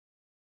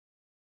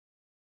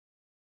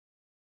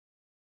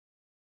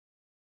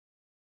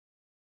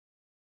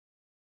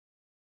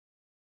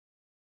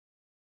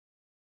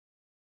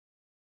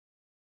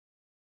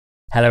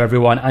Hello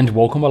everyone and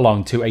welcome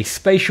along to a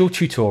spatial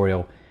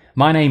tutorial.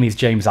 My name is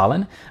James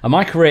Allen and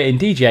my career in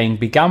DJing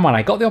began when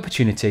I got the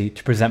opportunity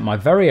to present my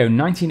very own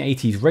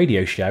 1980s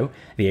radio show,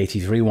 The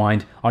 80s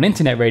Rewind, on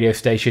internet radio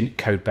station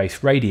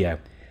Codebase Radio.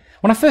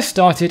 When I first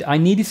started, I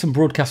needed some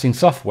broadcasting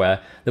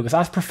software that was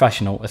as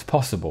professional as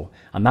possible,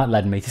 and that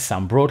led me to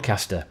Sam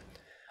Broadcaster.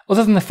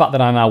 Other than the fact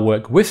that I now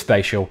work with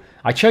Spatial,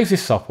 I chose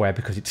this software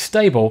because it's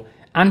stable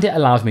and it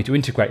allows me to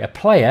integrate a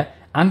player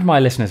and my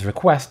listeners'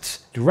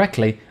 requests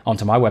directly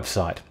onto my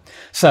website.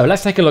 So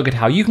let's take a look at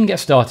how you can get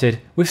started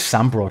with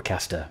Sam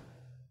Broadcaster.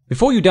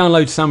 Before you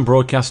download Sam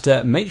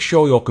Broadcaster, make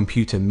sure your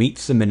computer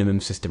meets the minimum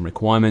system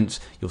requirements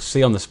you'll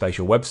see on the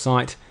Spatial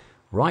website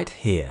right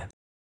here.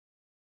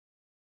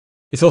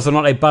 It's also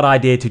not a bad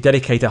idea to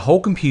dedicate a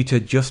whole computer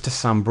just to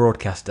Sam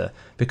Broadcaster,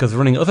 because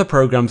running other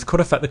programs could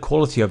affect the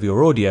quality of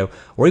your audio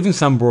or even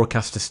Sam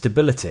Broadcaster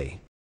stability.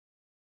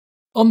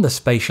 On the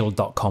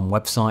Spatial.com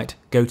website,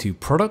 go to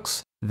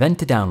Products, then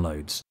to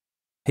Downloads.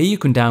 Here you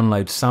can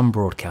download Sam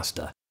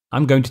Broadcaster.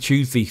 I'm going to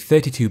choose the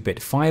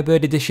 32-bit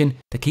Firebird edition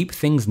to keep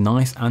things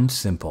nice and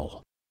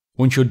simple.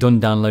 Once you're done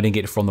downloading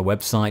it from the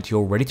website,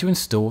 you're ready to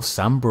install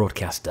Sam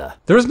Broadcaster.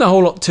 There isn't a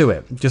whole lot to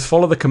it. Just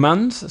follow the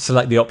commands,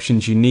 select the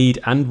options you need,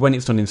 and when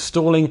it's done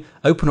installing,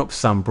 open up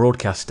Sam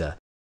Broadcaster.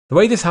 The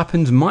way this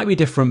happens might be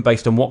different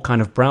based on what kind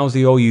of browser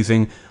you're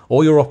using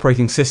or your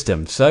operating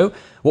system, so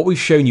what we've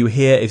shown you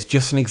here is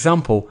just an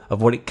example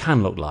of what it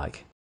can look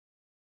like.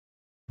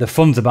 The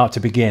fun's about to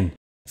begin,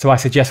 so I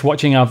suggest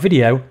watching our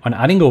video on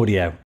adding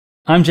audio.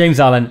 I'm James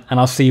Allen and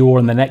I'll see you all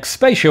in the next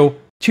Spatial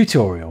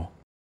tutorial.